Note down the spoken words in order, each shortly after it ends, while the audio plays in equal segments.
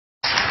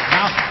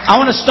I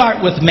want to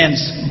start with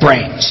men's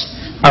brains.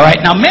 All right,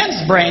 now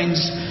men's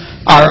brains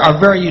are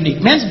very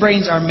unique. Men's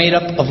brains are made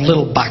up of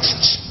little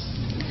boxes.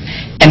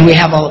 And we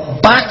have a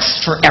box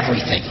for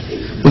everything.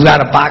 We've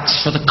got a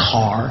box for the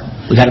car.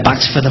 We've got a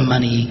box for the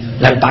money.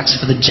 We've got a box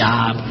for the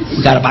job.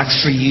 We've got a box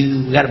for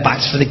you. We've got a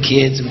box for the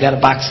kids. We've got a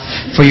box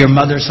for your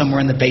mother somewhere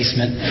in the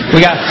basement.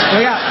 We got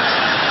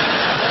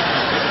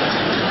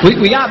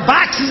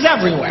boxes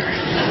everywhere.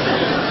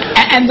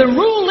 And the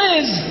rule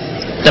is,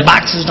 the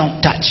boxes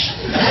don't touch.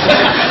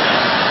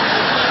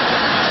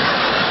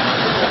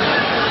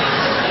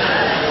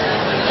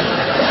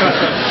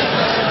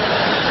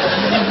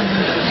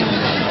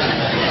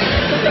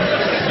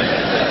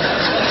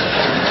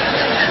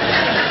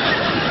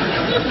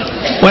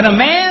 When a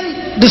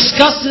man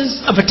discusses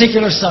a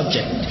particular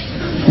subject,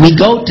 we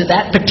go to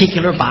that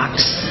particular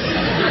box,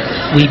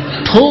 we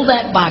pull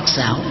that box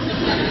out,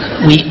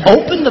 we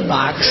open the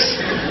box,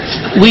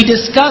 we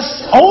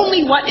discuss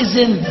only what is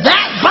in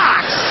that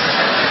box.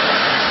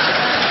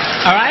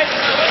 All right?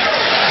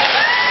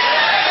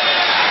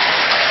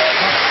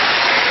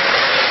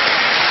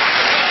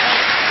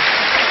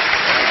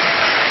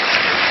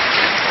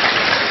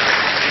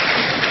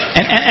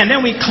 And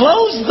then we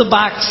close the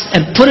box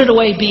and put it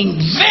away, being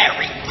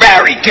very,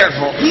 very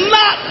careful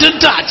not to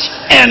touch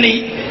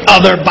any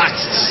other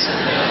boxes.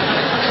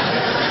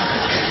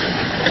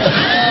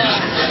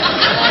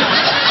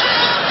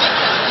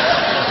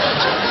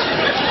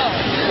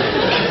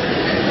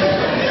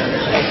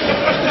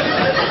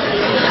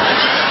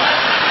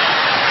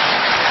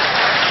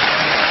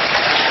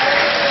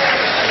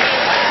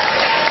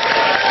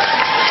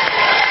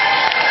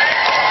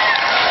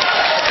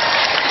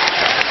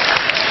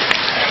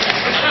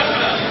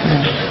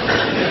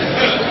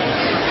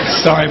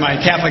 Sorry, my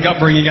Catholic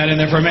upbringing got in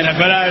there for a minute,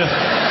 but I'm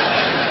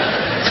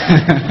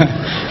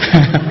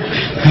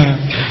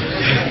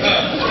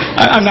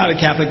not a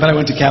Catholic, but I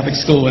went to Catholic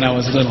school when I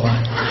was little.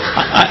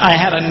 I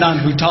had a nun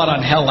who taught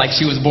on hell like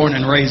she was born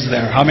and raised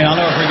there. I mean, I'll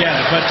never forget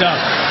it, but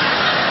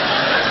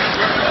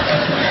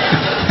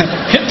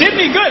it did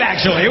me good,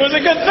 actually. It was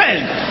a good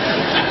thing.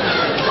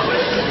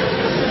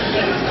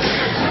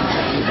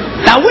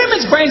 Now,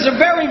 women's brains are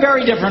very,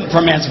 very different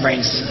from men's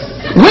brains.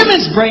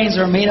 Women's brains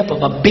are made up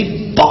of a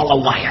big ball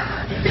of wire.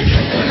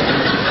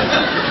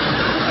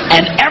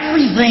 And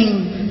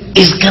everything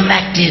is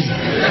connected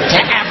to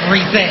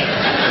everything.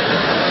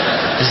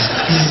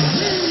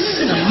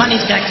 The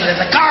money's connected to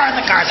the car, and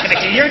the car's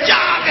connected to your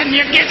job, and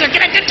your kids are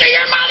connected to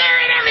your mother,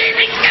 and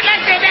everything's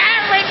connected to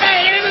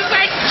everything. And it's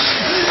like...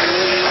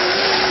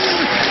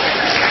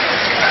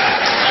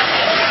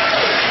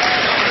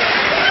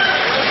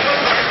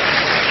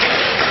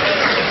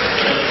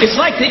 It's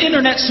like the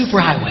internet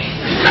superhighway.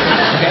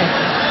 Okay?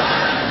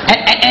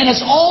 And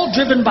it's all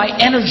driven by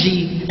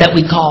energy that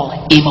we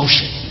call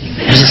emotion.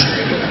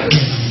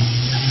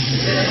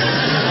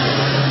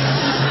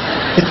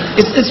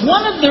 It's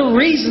one of the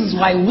reasons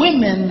why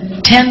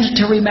women tend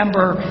to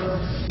remember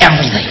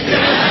everything.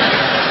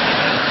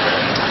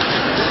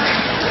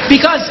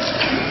 Because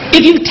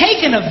if you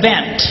take an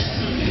event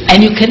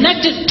and you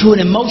connect it to an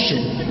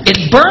emotion,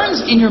 it burns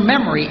in your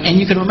memory and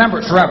you can remember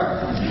it forever.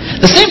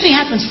 The same thing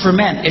happens for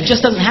men. It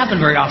just doesn't happen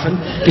very often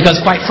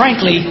because, quite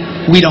frankly,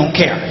 we don't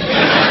care.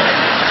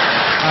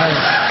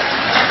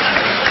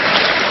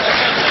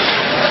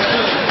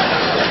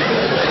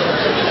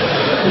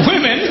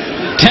 Women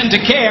tend to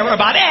care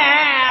about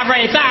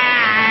everything.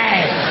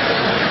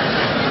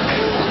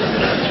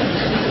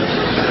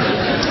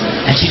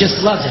 And she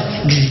just loves it.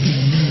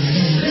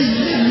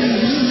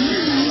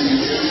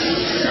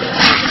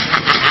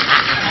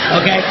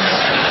 Okay?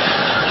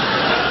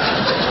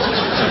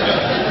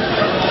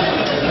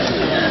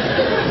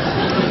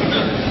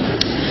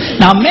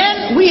 Now,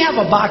 men, we have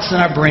a box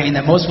in our brain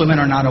that most women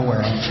are not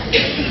aware of.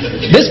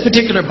 This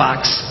particular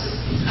box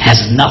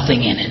has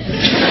nothing in it.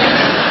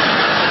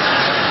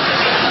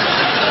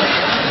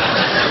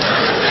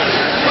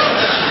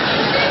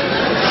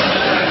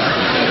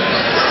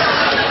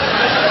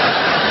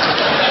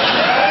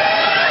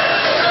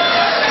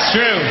 It's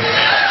true.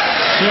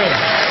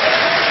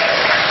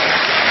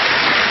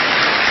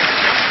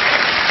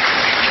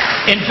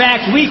 In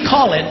fact, we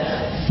call it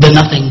the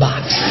nothing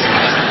box.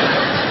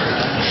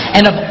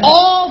 And of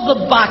all the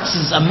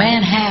boxes a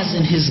man has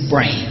in his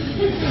brain,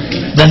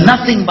 the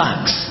nothing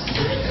box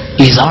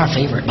is our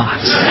favorite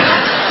box.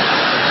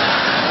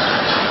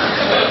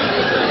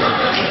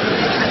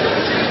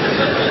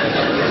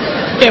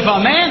 If a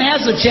man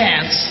has a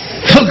chance,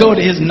 he'll go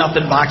to his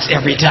nothing box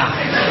every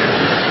time.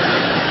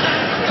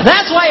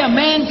 That's why a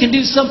man can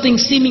do something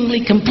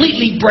seemingly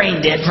completely brain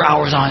dead for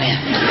hours on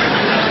end.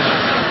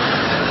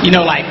 You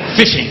know, like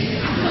fishing.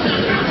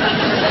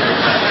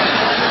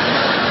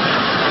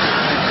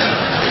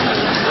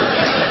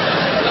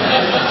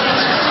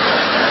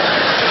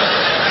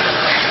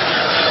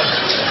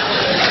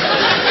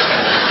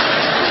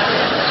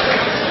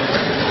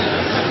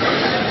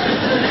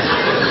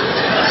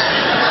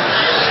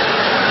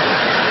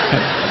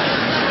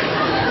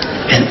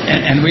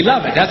 And we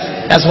love it.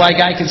 That's why a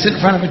guy can sit in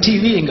front of a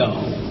TV and go.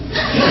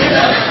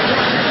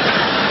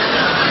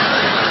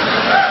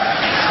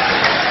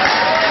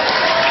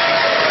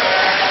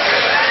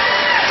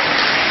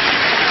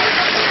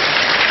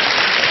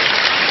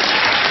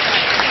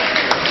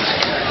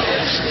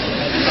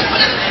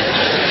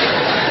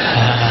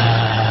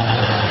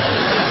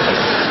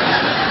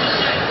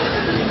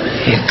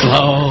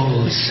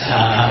 close.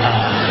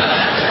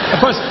 Of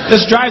course,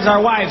 this drives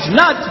our wives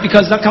nuts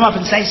because they'll come up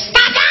and say,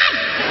 "Stop that!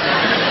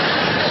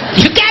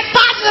 You can't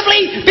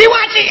possibly be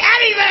watching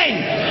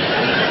anything!"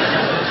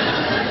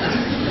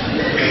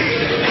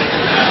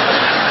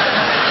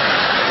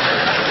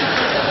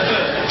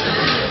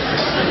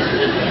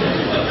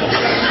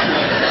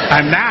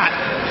 I'm not.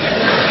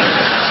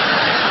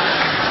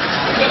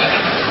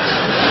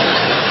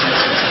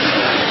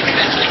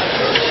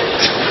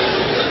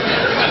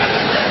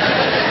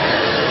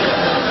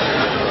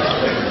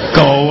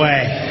 Go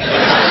away.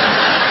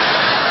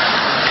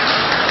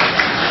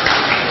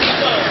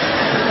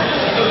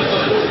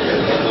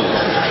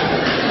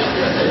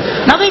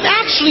 Now they've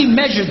actually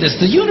measured this.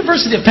 The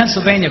University of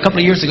Pennsylvania a couple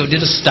of years ago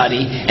did a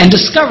study and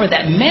discovered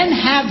that men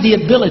have the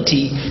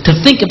ability to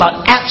think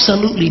about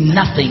absolutely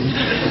nothing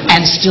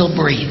and still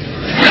breathe.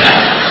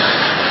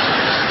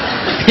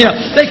 You know,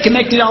 they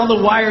connected all the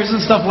wires and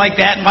stuff like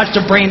that and watched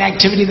the brain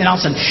activity, then all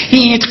of a sudden,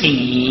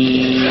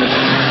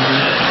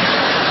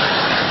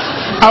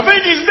 I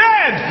think he's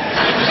dead!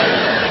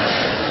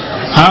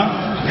 Huh?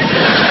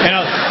 You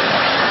know,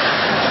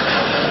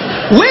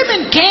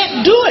 women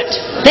can't do it.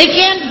 They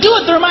can't do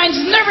it. Their minds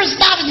never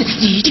stop. And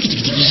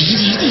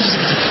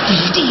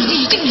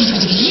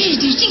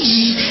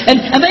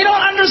they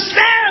don't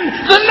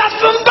understand the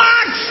nuts and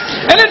bolts.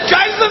 And it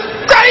drives them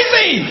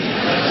crazy.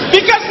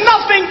 Because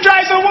nothing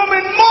drives a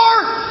woman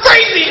more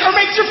crazy or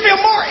makes her feel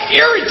more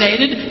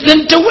irritated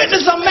than to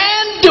witness a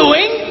man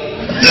doing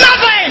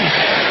nothing.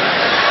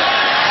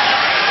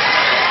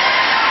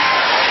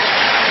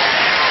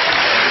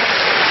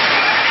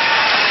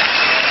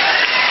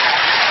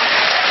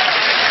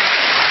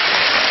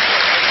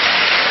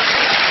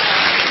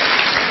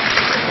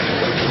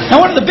 Now,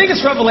 one of the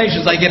biggest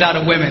revelations I get out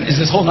of women is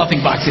this whole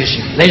nothing box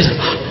issue. They just,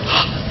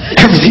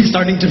 everything's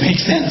starting to make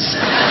sense.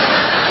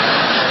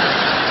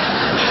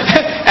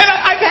 And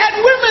I've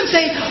had women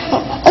say,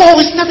 "Oh,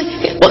 it's nothing.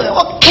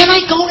 Well, can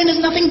I go in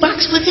his nothing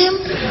box with him?"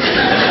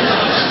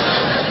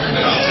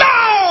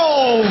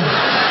 No!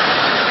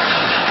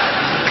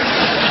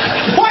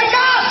 Why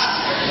not?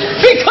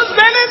 Because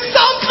then it's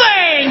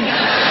something.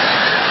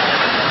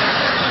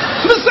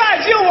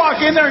 Besides, you'll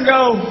walk in there and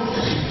go,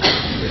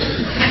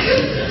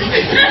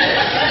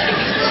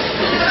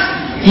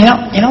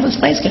 You know, this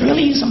place could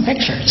really use some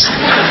pictures.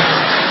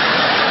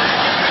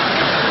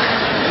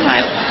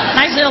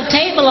 Nice little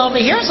table over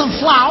here, some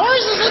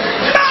flowers.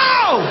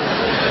 No!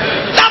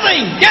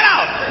 Nothing! Get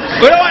out!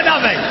 We don't want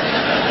nothing.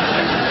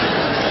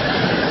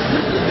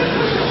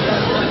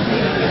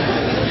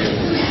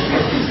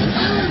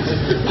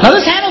 Now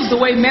this handles the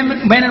way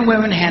men and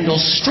women handle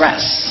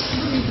stress.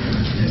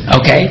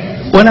 Okay?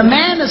 When a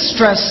man is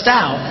stressed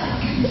out,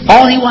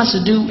 all he wants to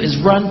do is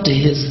run to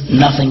his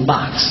nothing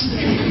box.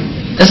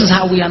 This is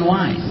how we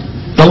unwind.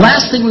 The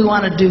last thing we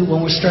want to do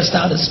when we're stressed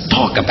out is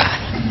talk about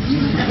it.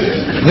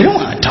 We don't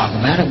want to talk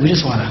about it. We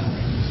just want to...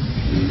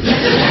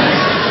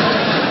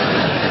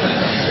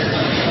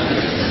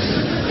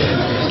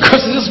 Of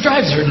course, this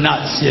drives her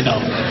nuts, you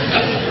know.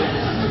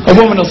 A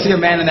woman will see a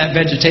man in that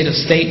vegetative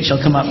state and she'll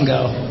come up and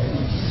go,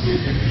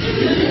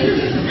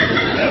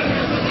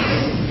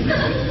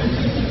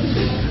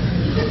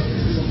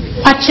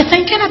 "What you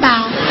thinking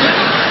about?"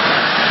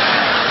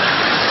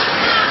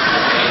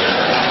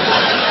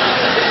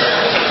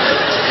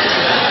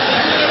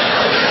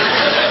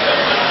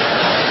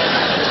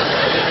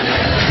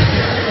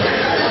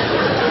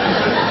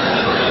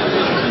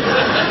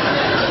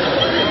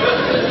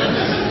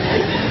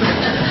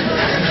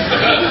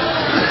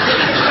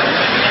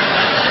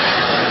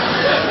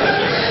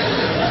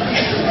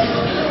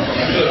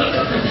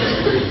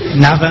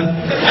 Nothing.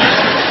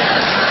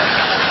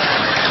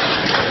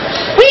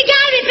 We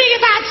gotta be thinking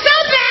about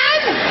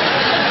something.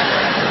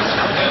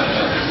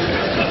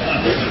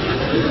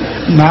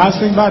 No, I was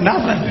thinking about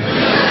nothing.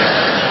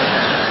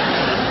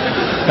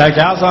 In fact,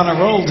 I was on a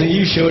roll till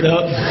you showed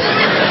up.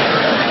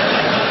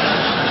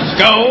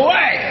 Go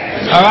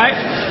away. All right?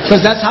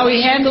 Because that's how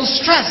he handles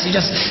stress. He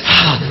just...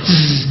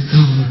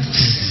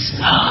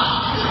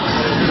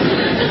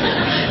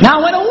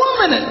 Now, when a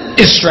woman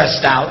is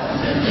stressed out,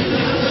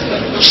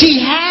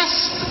 she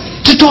has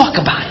to talk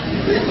about it.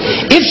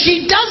 If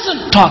she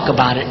doesn't talk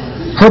about it,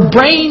 her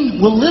brain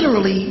will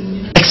literally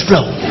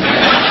explode.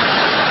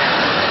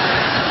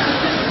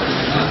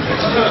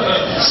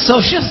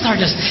 So she'll start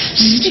just,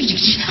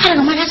 I don't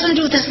know, what has something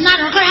to do with this? Not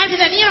going to have to do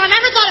that. You know, I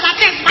never thought about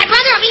this. My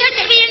brother will be here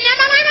to me.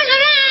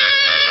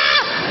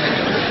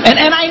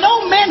 And I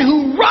know men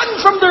who run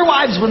from their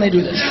wives when they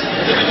do this.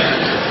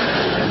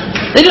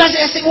 They do. I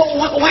say,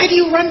 "Well, why do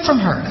you run from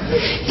her?"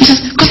 He says,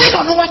 "Because I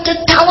don't know what to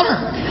tell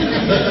her."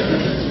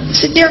 I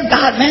said, "Dear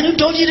God, man, who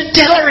told you to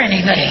tell her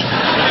anything?"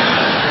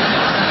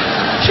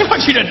 She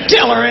wants you to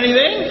tell her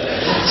anything.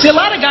 See, a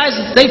lot of guys,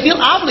 they feel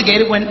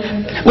obligated when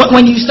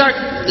you start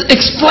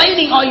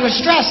explaining all your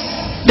stress,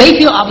 they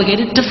feel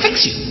obligated to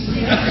fix you.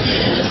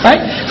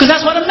 Right? Because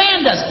that's what a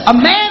man does. A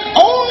man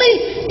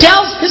only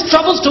tells his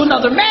troubles to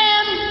another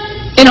man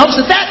in hopes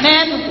that that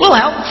man will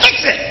help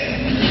fix it.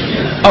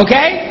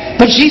 Okay?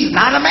 But she's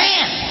not a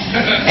man.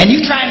 and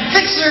you try and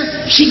fix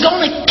her, she's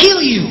gonna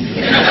kill you.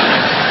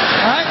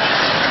 Alright?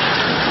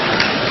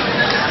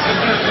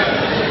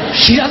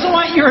 She doesn't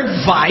want your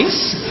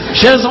advice.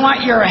 She doesn't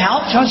want your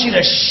help. She wants you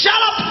to shut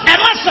up and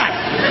listen.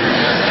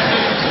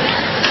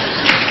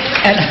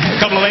 And a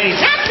couple of ladies,